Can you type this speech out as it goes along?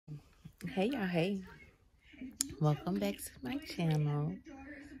Hey y'all, hey. Welcome back to my channel.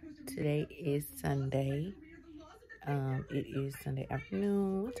 Today is Sunday. It is Sunday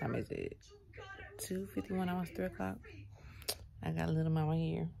afternoon. What time is it? 2:51, almost 3 o'clock. I got little mama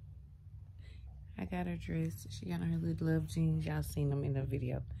here. I got her dressed. She got her little love jeans. Y'all seen them in the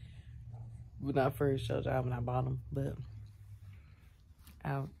video when I first showed y'all when I bought them. But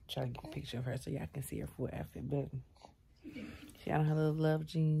I'll try to get a picture of her so y'all can see her full outfit. But she got her little love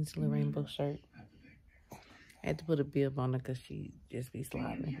jeans, little rainbow shirt. I had to put a bib on her because she just be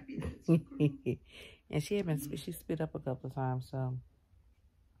slobbing. And she spit up a couple of times, so.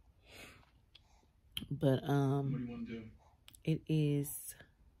 But, it is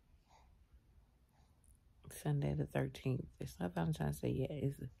Sunday the 13th. It's not Valentine's Day yet.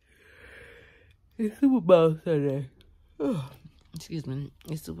 It's Super Bowl Sunday. Oh, excuse me.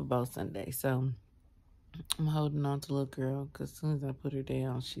 It's Super Bowl Sunday, so I'm holding on to little girl because as soon as I put her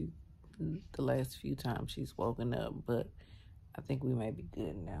down, the last few times she's woken up, but I think we may be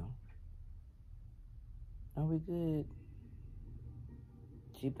good now. Are we good?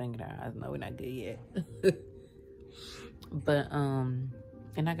 She blinking her eyes. No, we're not good yet. But, and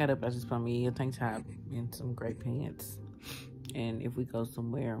I got up, I just put me a tank top and some gray pants. And if we go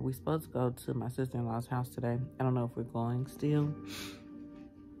somewhere, we're supposed to go to my sister-in-law's house today. I don't know if we're going still,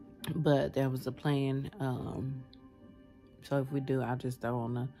 but there was a plan. So if we do, I'll just throw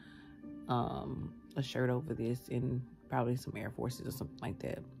on a shirt over this and probably some Air Forces or something like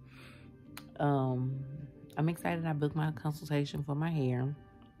that. I'm excited. I booked my consultation for my hair.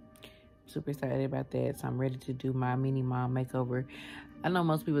 Super excited about that. So I'm ready to do my mini mom makeover. I know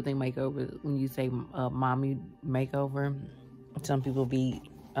most people think makeover when you say mommy makeover. Some people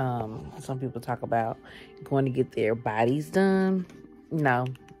talk about going to get their bodies done. No,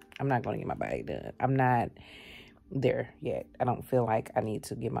 I'm not going to get my body done. I'm not there yet. I don't feel like I need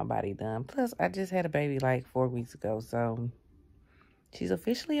to get my body done. Plus, I just had a baby like 4 weeks ago, so she's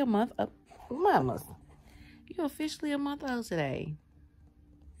officially a month up. Mama, you're officially a month old today.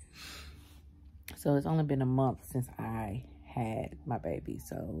 So it's only been a month since I had my baby.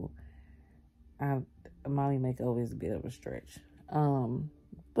 So mommy makeover is a bit of a stretch.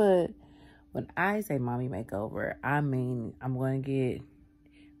 But when I say mommy makeover, I mean I'm going to get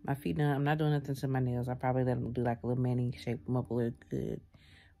my feet done. I'm not doing nothing to my nails. I probably let them do like a little mani, shape them up a little good,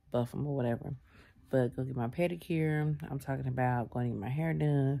 buff them or whatever. But go get my pedicure. I'm talking about going to get my hair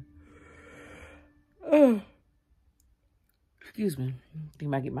done. Excuse me. Think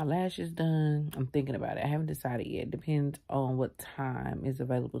about getting my lashes done. I'm thinking about it. I haven't decided yet. Depends on what time is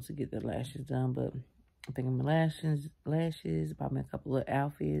available to get the lashes done. But I'm thinking my lashes, bought me a couple of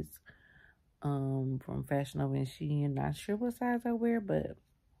outfits from Fashion Nova and Shein. Not sure what size I wear, but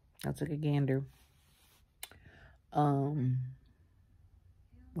I took a gander. What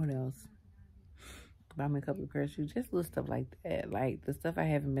else? Buy me a couple of pair of shoes. Just little stuff like that. Like the stuff I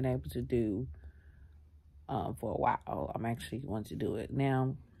haven't been able to do for a while. I'm actually going to do it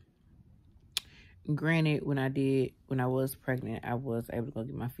now. Granted, when I was pregnant, I was able to go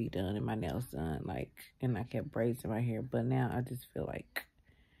get my feet done and my nails done, and I kept braids in my hair. But now I just feel like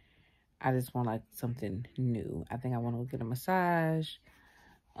I just want like something new. I think I want to go get a massage.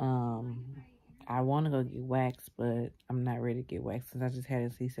 I want to go get waxed, but I'm not ready to get waxed since I just had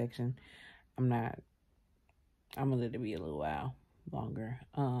a C-section. I'm gonna let it be a little while longer.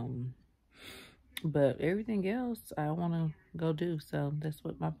 But everything else I want to go do. So that's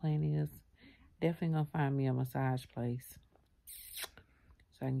what my plan is. Definitely gonna find me a massage place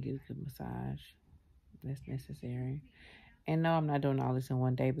so I can get a good massage. That's necessary. And no, I'm not doing all this in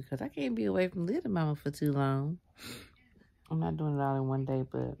one day because I can't be away from little mama for too long. I'm not doing it all in one day,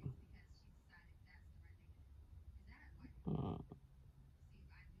 but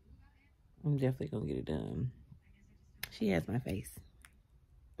I'm definitely gonna get it done. She has my face.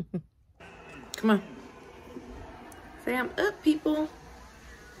 Come on. Say I'm up, people.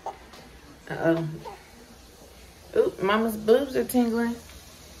 Uh-oh. Oop, mama's boobs are tingling.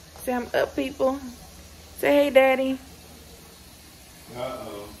 Say I'm up, people. Say hey, daddy.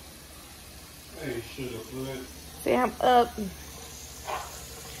 Uh-oh. Hey, sugarfoot. Say I'm up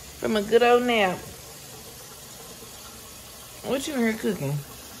from a good old nap. What you in here cooking?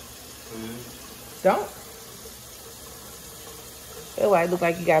 Don't. That's why it look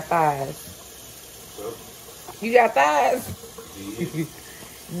like you got thighs. So? You got thighs?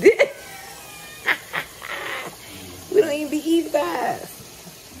 We don't even be eating thighs.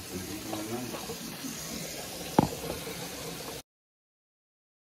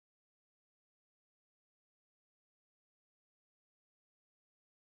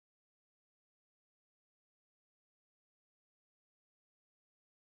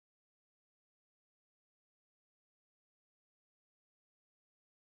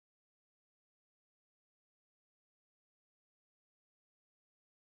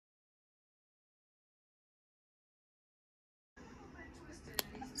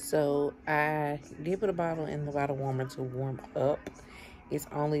 So I did put a bottle in the bottle warmer to warm up. It's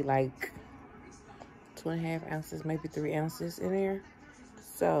only like 2.5 ounces, maybe 3 ounces in there.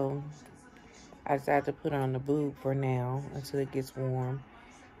 So I decided to put on the boob for now until it gets warm.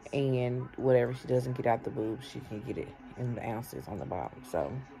 And whatever she doesn't get out the boob, she can get it in the ounces on the bottom.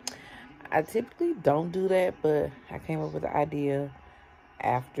 So I typically don't do that, but I came up with the idea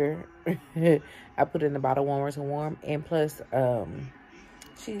after I put it in the bottle warmer to warm. And plus,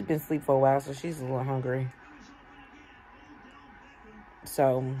 she's been asleep for a while, so she's a little hungry.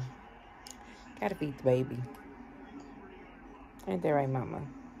 So, gotta feed the baby. Ain't that right, mama?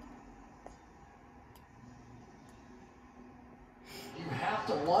 You have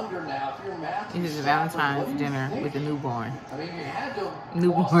to wonder now if you're Matthew. This is a Valentine's dinner with the newborn. I mean, you had to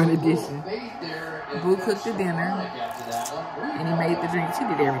Newborn edition. Boo cooked the dinner, and he made the drinks. He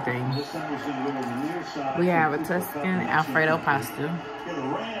did everything. We have a Tuscan Alfredo pasta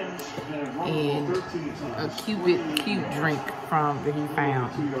and a cute drink that he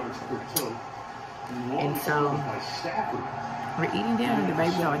found. And so we're eating dinner, and the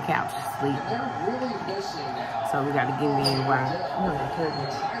baby on the couch asleep. So we got to get it in while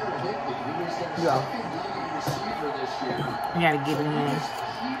we got to get it in.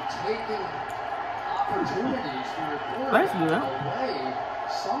 That's good.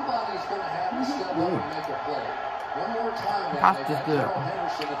 Somebody's going to have to step up and make a play. One more time. Pasta's good.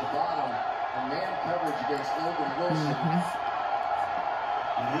 Henderson at the bottom. A man coverage against Logan Wilson.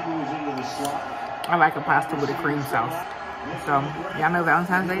 He moves into the slot. I like a pasta with a cream sauce. So, y'all know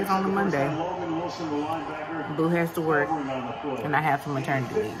Valentine's Day is on a Monday. Boo has to work, and I have some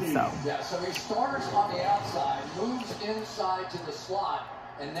maternity leave, so. Yeah, so he starts on the outside, moves inside to the slot,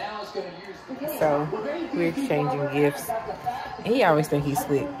 and now is going to use the... So, we're exchanging gifts. And he always thinks he's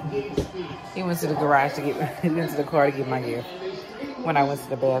slick. He went to the garage to get, he went to the car to get my gift. When I went to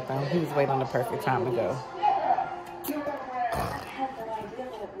the bathroom, he was waiting on the perfect time to go.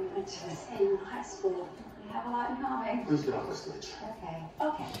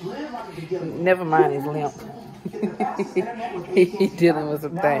 Never mind his limp. He's dealing with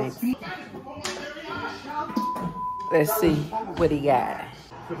some things. Let's see what he got.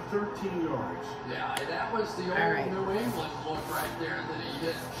 For 13 yards. Yeah, that was the old New England look right there that he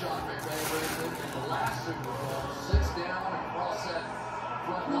hit Sean McVay with in the last Super Bowl. 6 down across that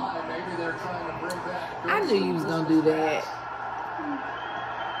front line. Maybe they're trying to bring back. I knew you was gonna do that.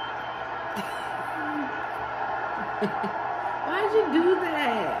 Why'd you do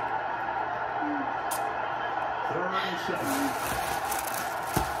that? 3rd and 7.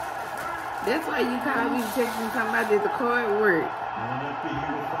 That's why you called me to text me talking about that the card worked. And up to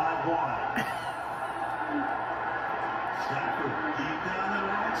here with 5 wide. Stafford deep down the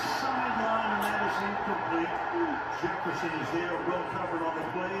right sideline, and that is incomplete. Jefferson is there, well covered on the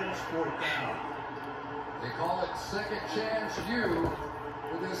play, and it's 4th down. They call it second chance you.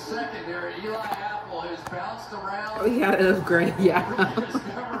 With his secondary, Eli Apple has bounced around. We gotta upgrade, yeah. He's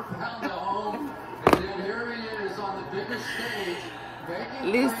never found a home. And then here he is on the biggest stage,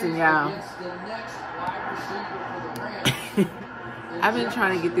 making Listen, y'all. against the next wide receiver for the Rams. I've been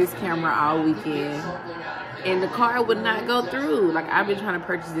trying to get this camera all weekend, and the card would not go through. Like, I've been trying to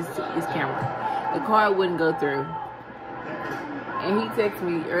purchase this camera. The card wouldn't go through. And he texted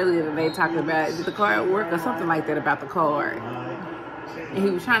me earlier today talking about, did the card work or something like that about the card. And he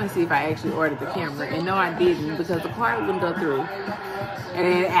was trying to see if I actually ordered the camera. And no, I didn't, because the card wouldn't go through. And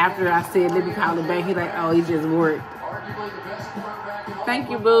then after I said, let me call the bank, he's like, oh, it just worked. Thank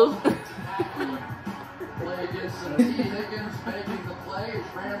you, boo.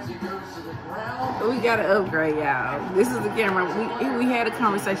 We gotta upgrade, y'all. This is the camera. We had a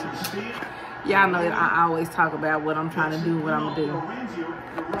conversation. Y'all know that I always talk about what I'm trying to do, what I'm gonna do.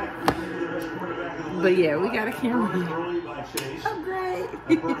 But yeah, we got a camera. Upgrade.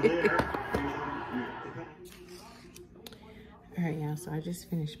 Alright, y'all, so I just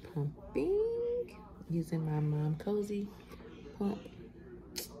finished pumping using my Mom Cozy pump.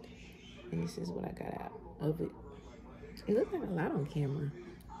 And this is what I got out of it. It looked like a lot on camera.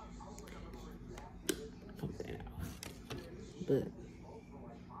 Pump that out. But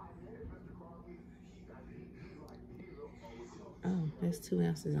oh, that's 2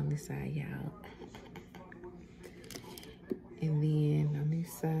 ounces on this side, y'all. And then on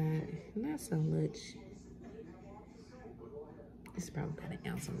this side, not so much. It's probably got 1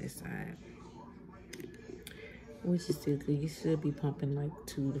 ounce on this side, which is still good. You should be pumping like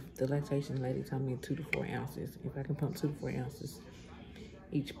the lactation lady told me 2 to 4 ounces. If I can pump 2 to 4 ounces,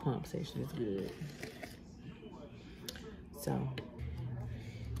 each pump session is good. So,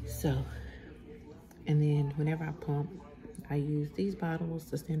 and then whenever I pump, I use these bottles,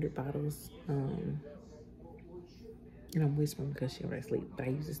 the standard bottles. And I'm whispering because she already asleep, but I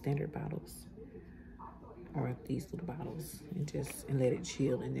use the standard bottles or these little bottles and let it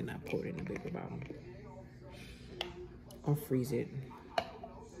chill, and then I pour it in a bigger bottle or freeze it.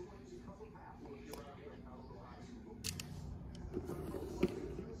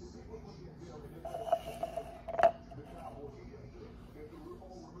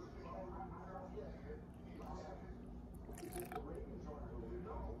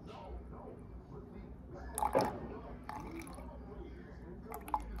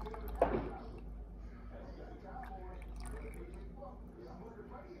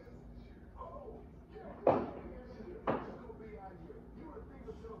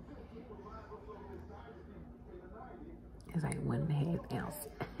 It's like 1.5 ounces.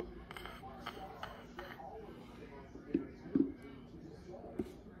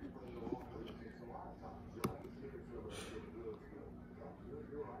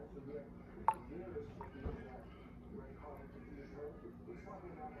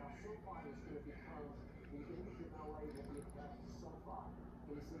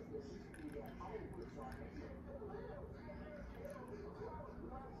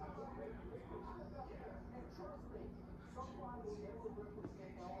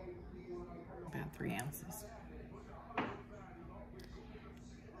 About 3 ounces.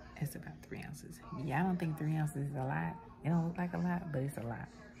 It's about 3 ounces. Yeah, I don't think 3 ounces is a lot. It don't look like a lot, but it's a lot.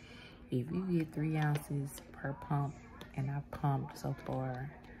 If you get 3 ounces per pump, and I've pumped so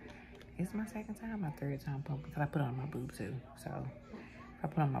far, it's my second time, my third time pumping, because I put on my boob too. So if I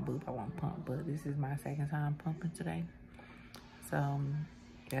put on my boob, I won't pump, but this is my second time pumping today. So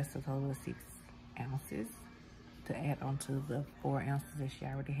that's a total of 6 ounces to add on to the 4 ounces that she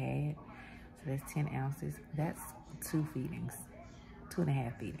already had. So that's 10 ounces. That's 2 feedings,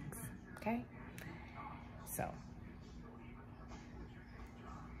 2.5 feedings, okay? So